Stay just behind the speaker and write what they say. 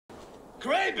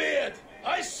Greybeard,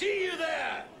 I see you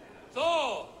there!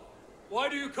 Thor, why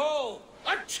do you call?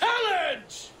 A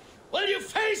challenge! Will you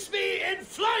face me in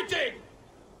Flyting?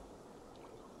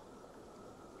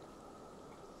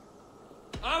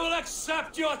 I will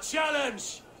accept your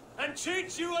challenge and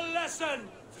teach you a lesson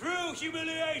through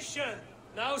humiliation.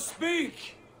 Now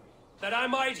speak, that I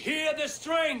might hear the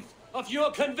strength of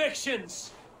your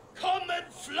convictions. Come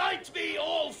and flight me,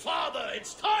 All-Father!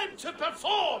 It's time to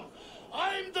perform!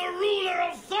 I'm the ruler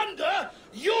of thunder,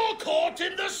 you're caught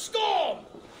in the storm!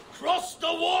 Cross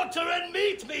the water and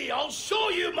meet me, I'll show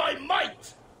you my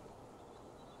might!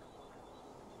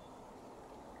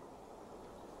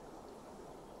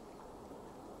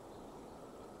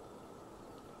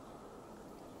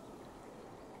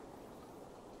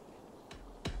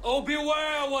 Oh,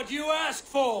 beware what you ask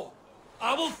for!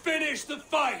 I will finish the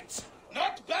fight!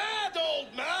 Not bad,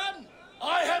 old man!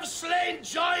 I have slain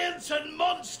giants and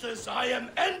monsters. I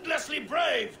am endlessly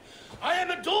brave. I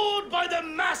am adored by the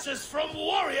masses from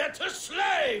warrior to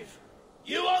slave.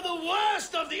 You are the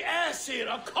worst of the Aesir,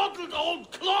 a coddled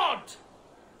old clod.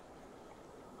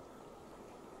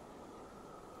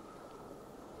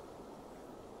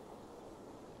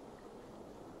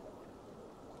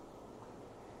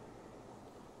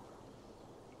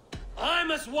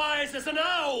 I'm as wise as an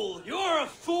owl. You're a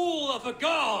fool of a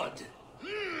god.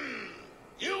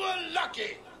 You were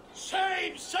lucky.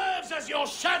 Shame serves as your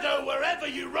shadow wherever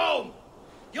you roam.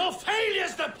 Your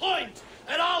failure's the point,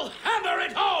 and I'll hammer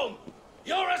it home.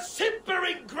 You're a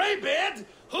simpering greybeard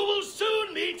who will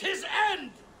soon meet his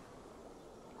end.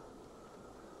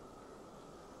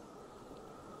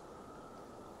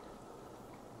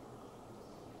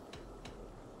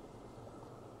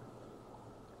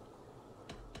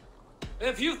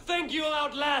 If you think you'll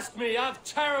outlast me, I've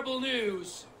terrible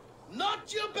news.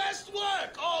 Not your best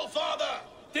work, All-Father!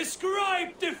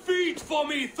 Describe defeat for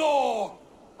me, Thor!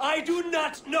 I do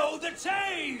not know the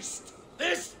taste!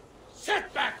 This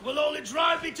setback will only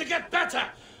drive me to get better,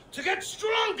 to get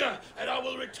stronger, and I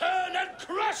will return and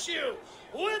crush you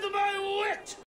with my wit!